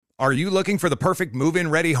Are you looking for the perfect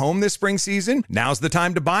move-in ready home this spring season? Now's the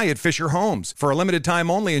time to buy at Fisher Homes. For a limited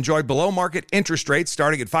time only, enjoy below-market interest rates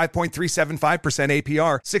starting at 5.375%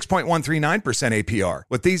 APR, 6.139% APR.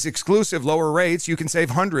 With these exclusive lower rates, you can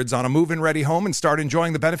save hundreds on a move-in ready home and start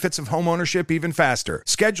enjoying the benefits of homeownership even faster.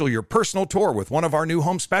 Schedule your personal tour with one of our new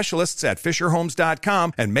home specialists at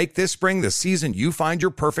FisherHomes.com and make this spring the season you find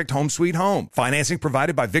your perfect home sweet home. Financing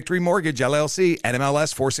provided by Victory Mortgage, LLC,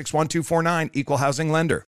 NMLS 461249, Equal Housing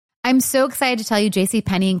Lender. I'm so excited to tell you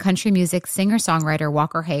JCPenney and country music singer-songwriter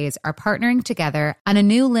Walker Hayes are partnering together on a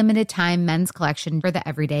new limited-time men's collection for the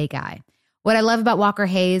everyday guy. What I love about Walker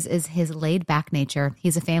Hayes is his laid-back nature.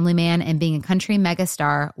 He's a family man, and being a country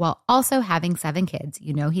megastar while also having 7 kids,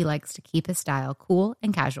 you know he likes to keep his style cool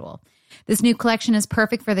and casual. This new collection is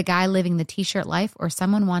perfect for the guy living the t-shirt life or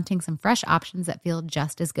someone wanting some fresh options that feel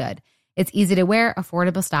just as good. It's easy to wear,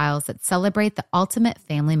 affordable styles that celebrate the ultimate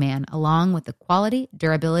family man, along with the quality,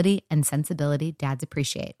 durability, and sensibility dads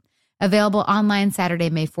appreciate. Available online Saturday,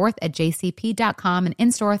 May 4th at jcp.com and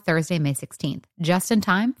in-store Thursday, May 16th. Just in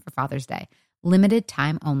time for Father's Day. Limited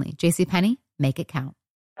time only. JCPenney, make it count.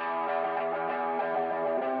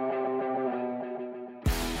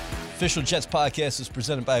 Official Jets podcast is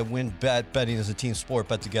presented by WynnBET. Betting is a team sport.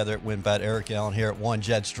 Bet together at WynnBET. Eric Allen here at One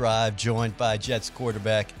Jets Drive, joined by Jets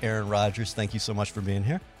quarterback Aaron Rodgers. Thank you so much for being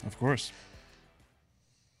here. Of course.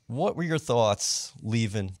 What were your thoughts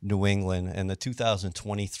leaving New England and the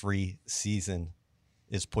 2023 season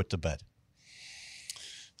is put to bed?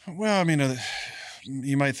 Well, I mean,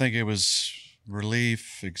 you might think it was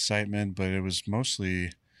relief, excitement, but it was mostly,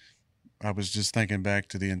 I was just thinking back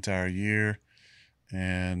to the entire year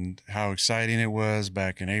and how exciting it was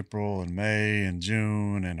back in April and May and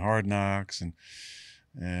June and Hard Knocks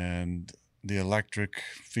and the electric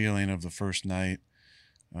feeling of the first night.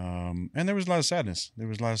 And there was a lot of sadness. There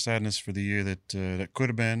was a lot of sadness for the year that could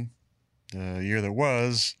have been, the year that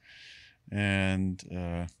was,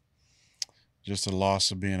 and just the loss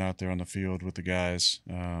of being out there on the field with the guys.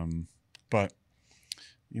 But,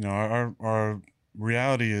 you know, our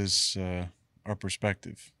reality is our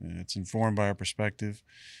perspective. It's informed by our perspective,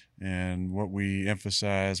 and what we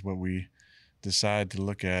emphasize, what we decide to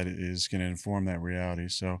look at is going to inform that reality.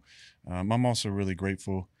 So I'm also really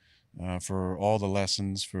grateful for all the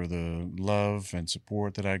lessons, for the love and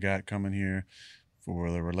support that I got coming here,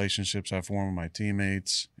 for the relationships I formed with my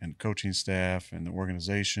teammates and coaching staff and the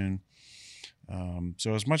organization.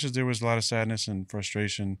 So as much as there was a lot of sadness and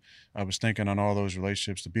frustration, I was thinking on all those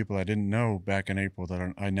relationships, the people I didn't know back in April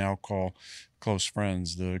that I now call close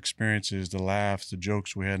friends, the experiences, the laughs, the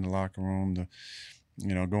jokes we had in the locker room,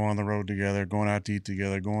 going on the road together, going out to eat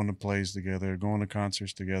together, going to plays together, going to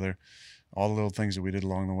concerts together, all the little things that we did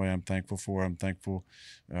along the way. I'm thankful for. I'm thankful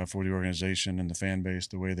for the organization and the fan base,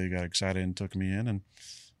 the way they got excited and took me in. And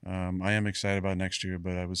I am excited about next year,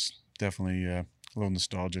 but I was definitely a little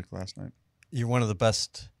nostalgic last night. You're one of the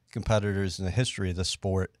best competitors in the history of the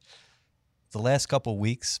sport. The last couple of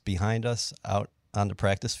weeks behind us out on the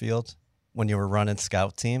practice field when you were running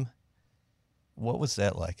scout team, what was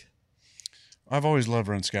that like? I've always loved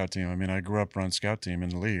running scout team. I mean, I grew up running scout team in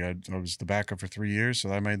the league. I was the backup for 3 years,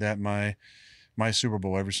 so I made that my Super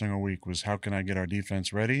Bowl every single week was how can I get our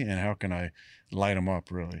defense ready and how can I light them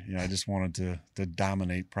up, really. I just wanted to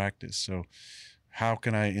dominate practice. So how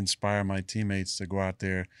can I inspire my teammates to go out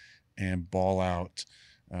there and ball out,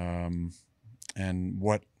 and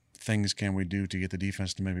what things can we do to get the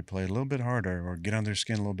defense to maybe play a little bit harder or get on their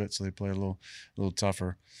skin a little bit so they play a little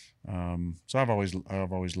tougher. So I've always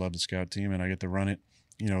loved the scout team, and I get to run it,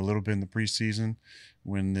 a little bit in the preseason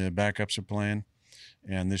when the backups are playing.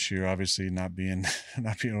 And this year, obviously, not being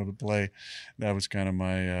able to play, that was kind of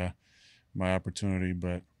my opportunity.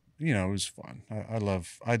 But it was fun.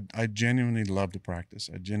 I genuinely love to practice.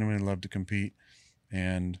 I genuinely love to compete,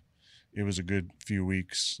 and it was a good few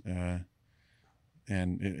weeks.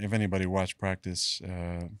 And if anybody watched practice,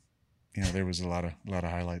 there was a lot of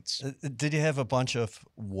highlights. Did you have a bunch of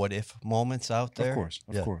what if moments out there?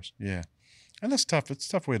 Of course, yeah. And that's tough. It's a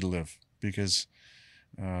tough way to live because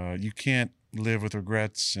you can't live with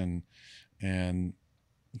regrets and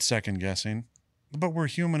second guessing. But we're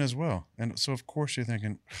human as well, and so of course you're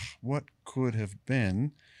thinking, what could have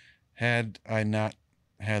been had I not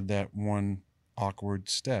had that one awkward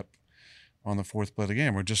step on the fourth play of the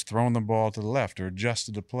game, or just throwing the ball to the left, or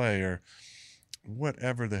adjusted the play, or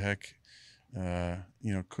whatever the heck,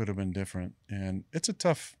 could have been different. And it's a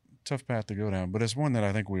tough path to go down, but it's one that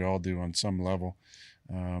I think we all do on some level,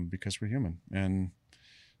 because we're human, and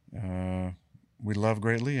we love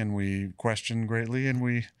greatly, and we question greatly, and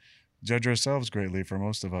we judge ourselves greatly for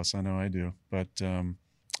most of us. I know I do, but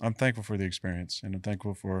I'm thankful for the experience, and I'm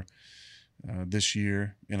thankful for this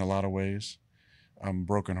year in a lot of ways. I'm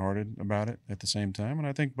brokenhearted about it at the same time, and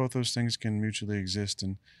I think both those things can mutually exist,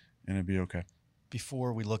 and it'd be okay.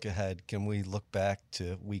 Before we look ahead, can we look back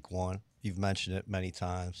to week 1? You've mentioned it many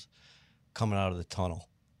times, coming out of the tunnel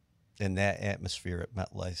in that atmosphere at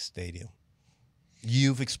MetLife Stadium.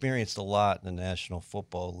 You've experienced a lot in the National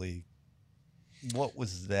Football League. What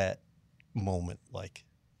was that moment like?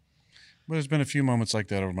 Well, there's been a few moments like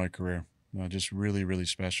that over my career, just really, really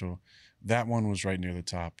special. That one was right near the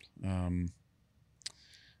top.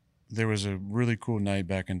 There was a really cool night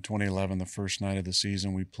back in 2011, the first night of the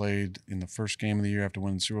season. We played in the first game of the year after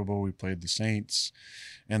winning the Super Bowl. We played the Saints,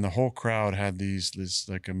 and the whole crowd had this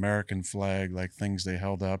like American flag, like things they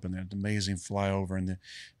held up, and that amazing flyover, and the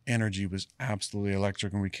energy was absolutely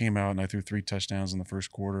electric. And we came out, and I threw 3 touchdowns in the first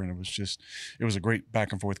quarter, and it was a great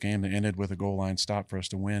back and forth game that ended with a goal line stop for us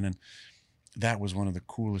to win. And that was one of the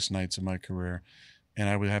coolest nights of my career. And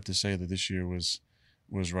I would have to say that this year was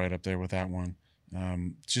right up there with that one.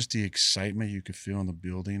 Just the excitement you could feel in the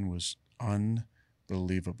building was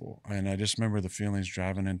unbelievable. And I just remember the feelings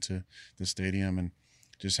driving into the stadium and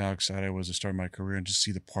just how excited I was to start my career and just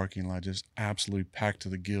see the parking lot just absolutely packed to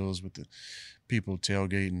the gills with the people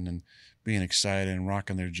tailgating and being excited and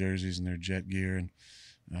rocking their jerseys and their Jet gear.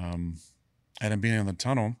 And then being in the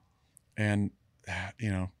tunnel and,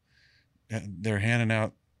 they're handing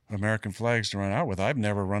out American flags to run out with. I've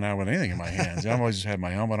never run out with anything in my hands. I've always just had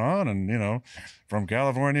my helmet on and, from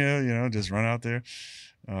California, just run out there.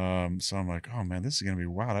 So I'm like, oh man, this is going to be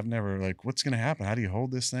wild. I've never what's going to happen? How do you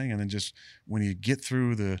hold this thing? And then just when you get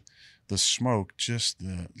through the smoke, just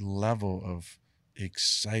the level of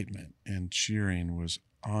excitement and cheering was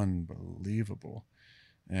unbelievable.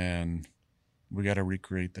 And we got to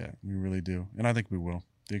recreate that. We really do. And I think we will.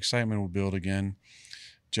 The excitement will build again.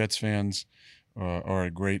 Jets fans are a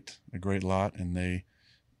great lot, and they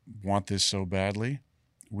want this so badly.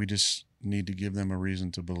 We just need to give them a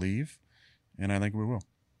reason to believe, and I think we will.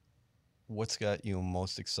 What's got you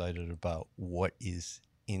most excited about what is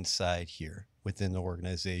inside here within the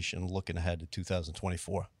organization looking ahead to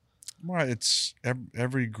 2024? Well, it's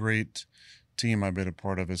every great team I've been a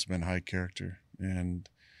part of has been high character, and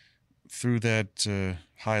through that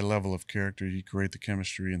high level of character, you create the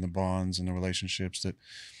chemistry and the bonds and the relationships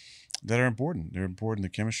that are important. They're important. The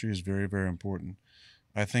chemistry is very, very important.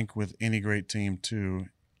 I think with any great team too,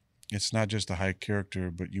 it's not just a high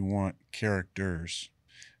character, but you want characters.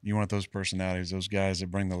 You want those personalities, those guys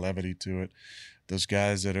that bring the levity to it, those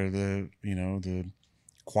guys that are the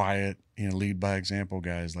quiet, lead by example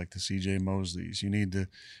guys like the C.J. Mosleys. You need the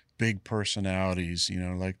big personalities,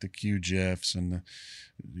 like the Q Jeffs and the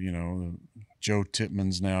Joe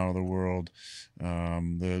Tippmans now of the world,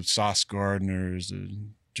 the Sauce Gardners, the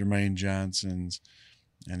Jermaine Johnsons,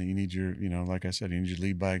 and you need your, like I said, you need your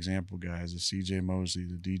lead by example guys, the C.J. Mosley,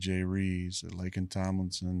 the D.J. Reeves, the Laken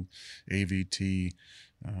Tomlinson, AVT,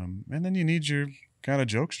 and then you need your kind of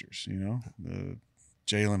jokesters, the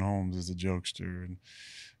Jalen Holmes is a jokester, and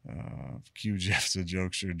Q Jeff's a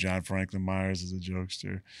jokester, John Franklin Myers is a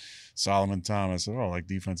jokester, Solomon Thomas, they're all like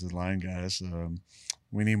defensive line guys.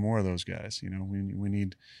 We need more of those guys. We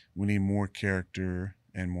need more character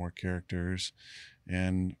and more characters.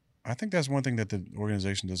 And I think that's one thing that the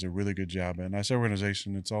organization does a really good job at. And I say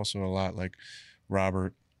organization, it's also a lot like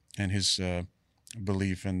Robert and his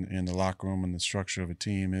belief in the locker room and the structure of a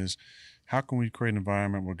team is how can we create an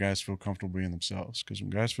environment where guys feel comfortable being themselves? Because when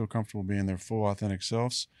guys feel comfortable being their full, authentic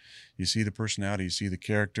selves, you see the personality, you see the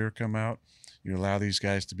character come out. You allow these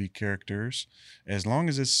guys to be characters. As long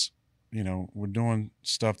as it's, we're doing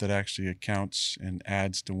stuff that actually accounts and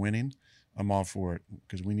adds to winning, I'm all for it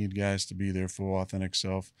because we need guys to be their full, authentic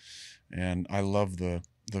self. And I love the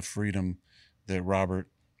freedom that Robert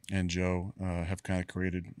and Joe have kind of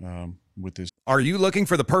created with this. Are you looking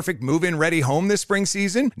for the perfect move-in ready home this spring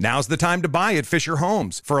season? Now's the time to buy at Fisher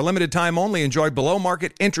Homes. For a limited time only, enjoy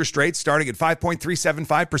below-market interest rates starting at 5.375%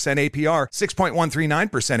 APR,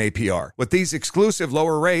 6.139% APR. With these exclusive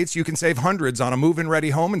lower rates, you can save hundreds on a move-in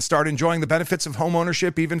ready home and start enjoying the benefits of home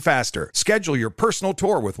ownership even faster. Schedule your personal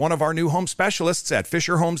tour with one of our new home specialists at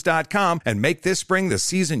FisherHomes.com and make this spring the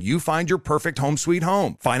season you find your perfect home sweet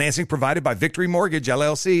home. Financing provided by Victory Mortgage,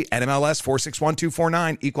 LLC, NMLS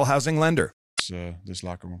 461249, Equal Housing Lender. This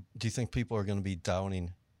locker room. Do you think people are going to be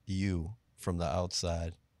doubting you from the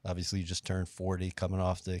outside? Obviously, you just turned 40, coming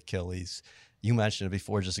off the Achilles. You mentioned it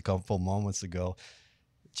before just a couple moments ago.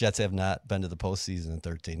 Jets have not been to the postseason in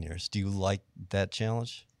 13 years. Do you like that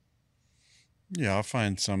challenge? Yeah, I'll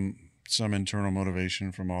find some internal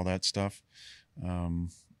motivation from all that stuff. I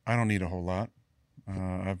don't need a whole lot.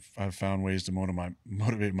 I've found ways to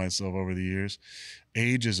motivate myself over the years.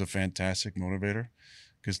 Age is a fantastic motivator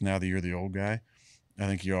because now that you're the old guy, I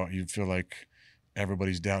think you feel like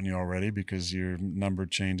everybody's doubting you already because your number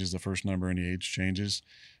changes, the first number in the age changes,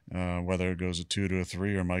 whether it goes a 2 to a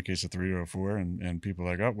 3 or in my case a 3 to a 4, and people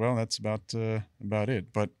are like, oh well, that's about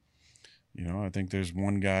it. But I think there's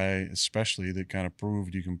one guy especially that kind of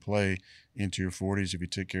proved you can play into your 40s if you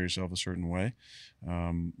take care of yourself a certain way.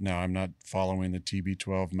 Now, I'm not following the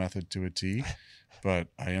TB12 method to a T, but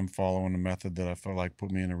I am following a method that I felt like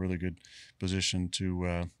put me in a really good position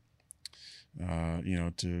to,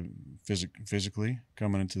 physically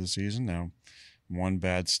coming into the season. Now, one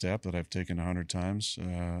bad step that I've taken 100 times,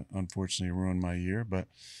 unfortunately ruined my year, but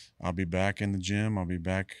I'll be back in the gym. I'll be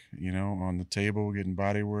back, on the table, getting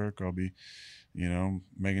body work. I'll be,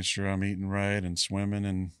 making sure I'm eating right and swimming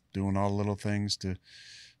and doing all the little things to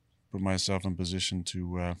put myself in position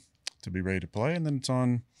to be ready to play. And then it's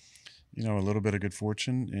on, a little bit of good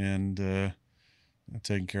fortune and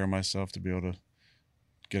taking care of myself to be able to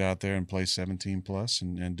get out there and play 17 plus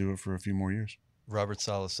and do it for a few more years. Robert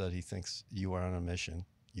Saleh said he thinks you are on a mission.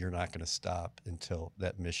 You're not going to stop until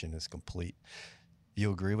that mission is complete.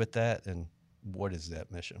 You agree with that? And what is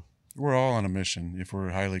that mission? We're all on a mission if we're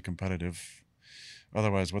highly competitive.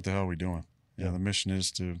 Otherwise, what the hell are we doing? The mission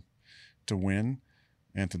is to win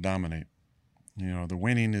and to dominate. The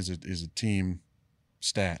winning is a team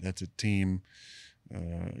stat. That's a team.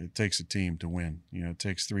 It takes a team to win. It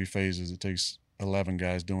takes 3 phases. It takes 11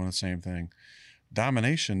 guys doing the same thing.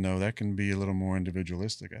 Domination, though, that can be a little more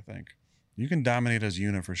individualistic, I think. You can dominate as a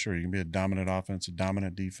unit for sure. You can be a dominant offense, a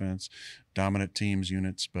dominant defense, dominant teams,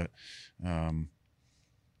 units, but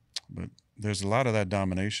there's a lot of that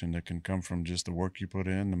domination that can come from just the work you put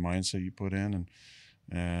in, the mindset you put in,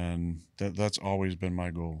 and that's always been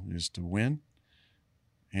my goal, is to win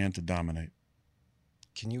and to dominate.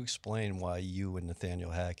 Can you explain why you and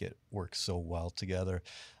Nathaniel Hackett work so well together?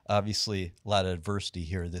 Obviously, a lot of adversity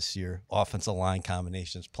here this year. Offensive line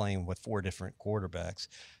combinations, playing with 4 different quarterbacks.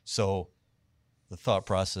 So the thought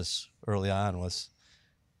process early on was,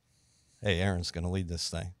 hey, Aaron's going to lead this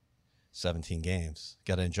thing. 17 games.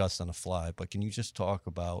 Got to adjust on the fly. But can you just talk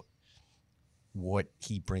about what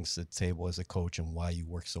he brings to the table as a coach and why you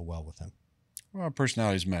work so well with him? Well, our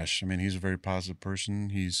personalities mesh. I mean, he's a very positive person.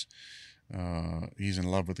 He's in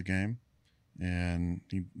love with the game, and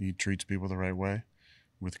he treats people the right way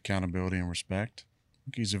with accountability and respect. I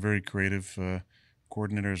think he's a very creative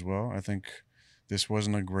coordinator as well. I think this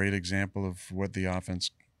wasn't a great example of what the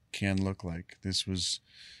offense can look like. This was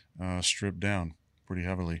stripped down pretty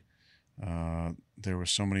heavily. There were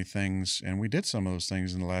so many things, and we did some of those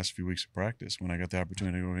things in the last few weeks of practice when I got the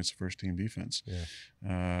opportunity to go against the first team defense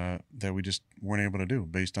that we just weren't able to do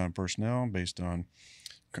based on personnel, based on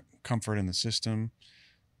comfort in the system.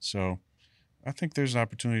 So I think there's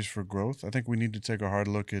opportunities for growth. I think we need to take a hard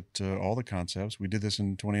look at all the concepts. We did this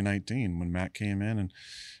in 2019 when Matt came in,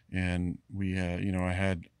 and we I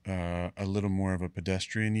had a little more of a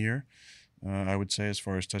pedestrian year, I would say, as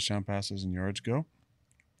far as touchdown passes and yards go.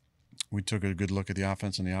 We took a good look at the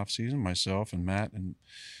offense in the offseason, myself and Matt and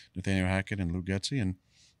Nathaniel Hackett and Luke Getsy, and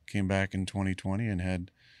came back in 2020 and had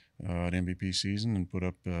an MVP season and put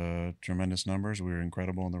up tremendous numbers. We were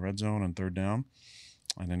incredible in the red zone on 3rd down,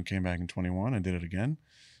 and then came back in 21 and did it again.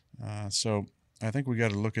 So I think we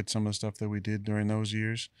got to look at some of the stuff that we did during those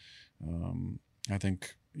years. I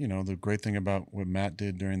think, the great thing about what Matt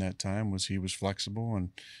did during that time was he was flexible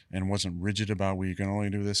and wasn't rigid about, well, you can only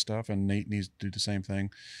do this stuff, and Nate needs to do the same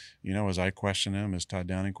thing. As I question him, as Todd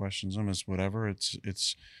Downing questions him, as whatever,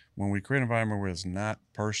 it's when we create an environment where it's not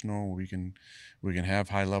personal, we can have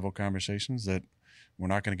high-level conversations that we're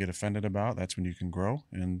not going to get offended about. That's when you can grow.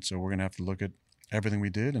 And so we're going to have to look at everything we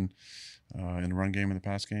did and in the run game and the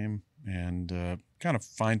pass game and kind of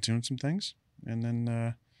fine-tune some things. And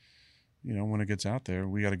then when it gets out there,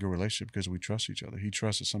 we got a good relationship because we trust each other. He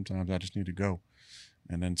trusts us sometimes. I just need to go.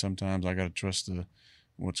 And then sometimes I got to trust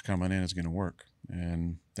what's coming in is going to work.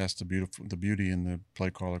 And that's the beauty in the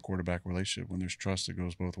play caller quarterback relationship. When there's trust, it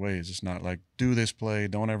goes both ways. It's not like, do this play,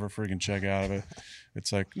 don't ever freaking check out of it.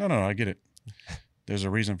 It's like, no, I get it. There's a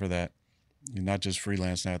reason for that. You're not just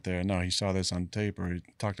freelancing out there. No, he saw this on tape, or he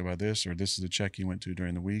talked about this, or this is the check he went to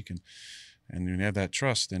during the week. And when you have that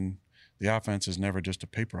trust, then the offense is never just a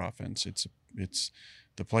paper offense. It's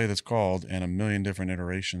the play that's called and a million different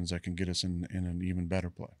iterations that can get us in an even better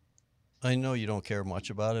play. I know you don't care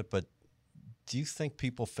much about it, but do you think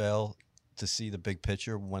people fail to see the big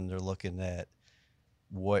picture when they're looking at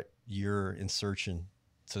what your insertion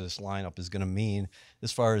to this lineup is going to mean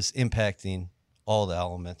as far as impacting all the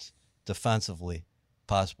elements defensively,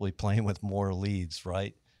 possibly playing with more leads,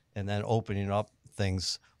 right? And then opening up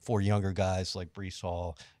things for younger guys like Breece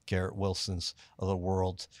Hall, Garrett Wilson's of the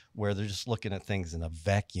world, where they're just looking at things in a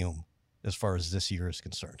vacuum as far as this year is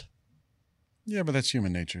concerned. Yeah, but that's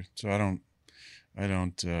human nature. So I don't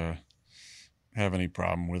have any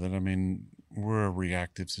problem with it. I mean, we're a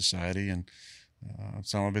reactive society, and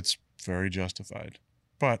some of it's very justified.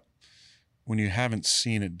 But when you haven't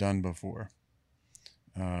seen it done before,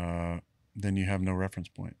 then you have no reference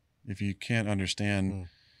point. If you can't understand,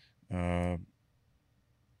 the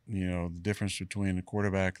difference between a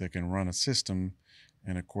quarterback that can run a system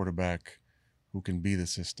and a quarterback who can be the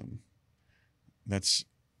system, that's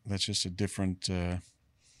just a different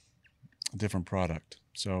product.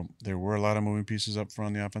 So there were a lot of moving pieces up front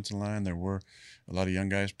on the offensive line. There were a lot of young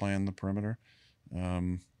guys playing the perimeter.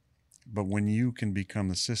 But when you can become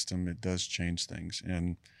the system, it does change things.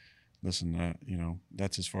 And listen,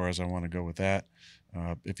 that's as far as I want to go with that.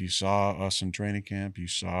 If you saw us in training camp, you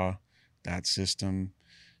saw that system.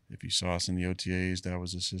 If you saw us in the OTAs, that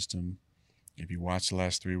was a system. If you watched the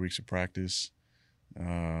last 3 weeks of practice,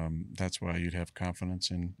 that's why you'd have confidence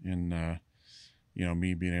in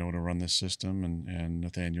me being able to run this system and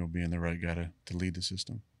Nathaniel being the right guy to lead the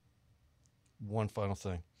system. One final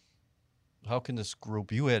thing. How can this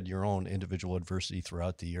group, you had your own individual adversity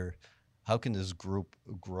throughout the year, how can this group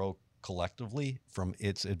grow collectively from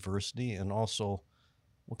its adversity? And also,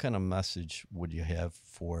 what kind of message would you have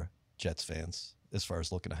for Jets fans as far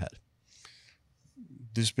as looking ahead?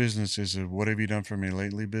 This business is a what have you done for me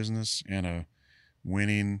lately business, and a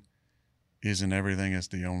winning isn't everything, it's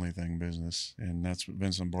the only thing business. And that's what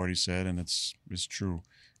Vince Lombardi said, and it's true.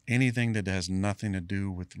 Anything that has nothing to do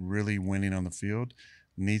with really winning on the field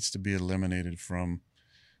needs to be eliminated from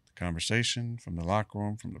the conversation, from the locker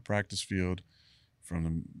room, from the practice field,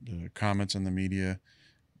 from the comments in the media.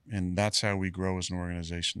 And that's how we grow as an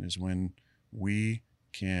organization, is when we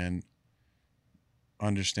can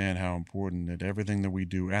understand how important that everything that we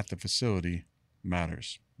do at the facility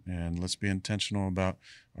matters. And let's be intentional about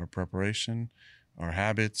our preparation, our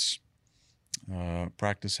habits,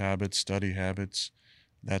 practice habits, study habits.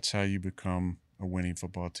 That's how you become a winning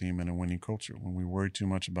football team and a winning culture. When we worry too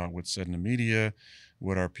much about what's said in the media,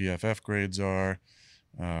 what our PFF grades are,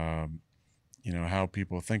 how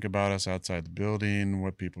people think about us outside the building,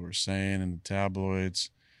 what people are saying in the tabloids,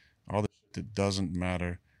 all that doesn't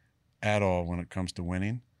matter at all when it comes to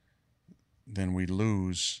winning, then we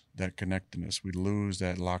lose that connectedness. We lose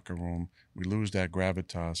that locker room. We lose that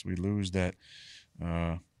gravitas. We lose that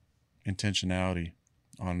intentionality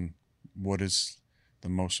on what is the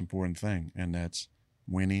most important thing, and that's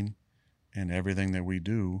winning. And everything that we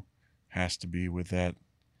do has to be with that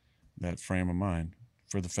frame of mind.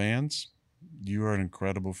 For the fans, you are an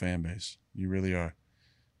incredible fan base. You really are.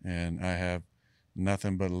 And I have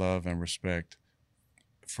nothing but love and respect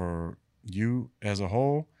for you as a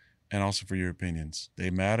whole, and also for your opinions. They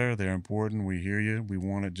matter. They're important. We hear you. We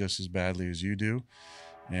want it just as badly as you do.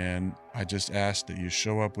 And I just ask that you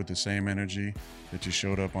show up with the same energy that you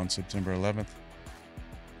showed up on September 11th,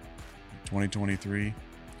 2023,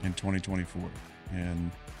 and 2024. And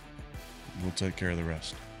we'll take care of the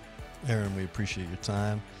rest. Aaron, we appreciate your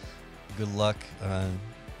time. Good luck on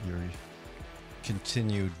your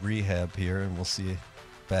continued rehab here, and we'll see you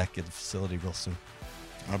back at the facility real soon.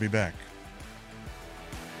 I'll be back.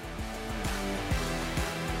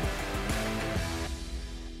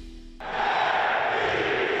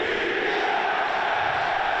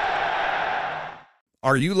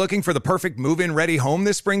 Are you looking for the perfect move-in ready home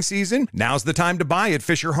this spring season? Now's the time to buy at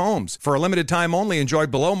Fisher Homes. For a limited time only, enjoy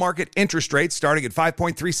below-market interest rates starting at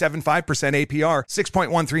 5.375% APR,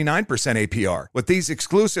 6.139% APR. With these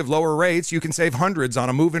exclusive lower rates, you can save hundreds on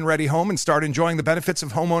a move-in ready home and start enjoying the benefits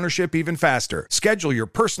of home ownership even faster. Schedule your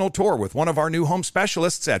personal tour with one of our new home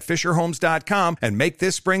specialists at FisherHomes.com and make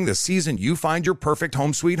this spring the season you find your perfect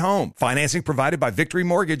home sweet home. Financing provided by Victory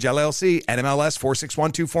Mortgage, LLC, NMLS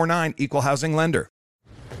 461249, Equal Housing Lender.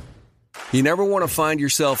 You never want to find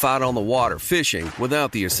yourself out on the water fishing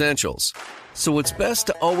without the essentials. So it's best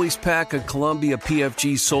to always pack a Columbia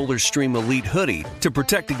PFG Solar Stream Elite hoodie to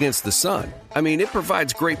protect against the sun. I mean, it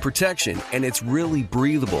provides great protection, and it's really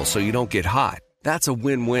breathable so you don't get hot. That's a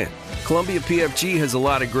win-win. Columbia PFG has a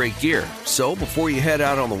lot of great gear, so before you head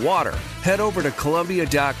out on the water, head over to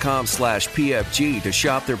Columbia.com/PFG to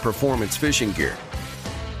shop their performance fishing gear.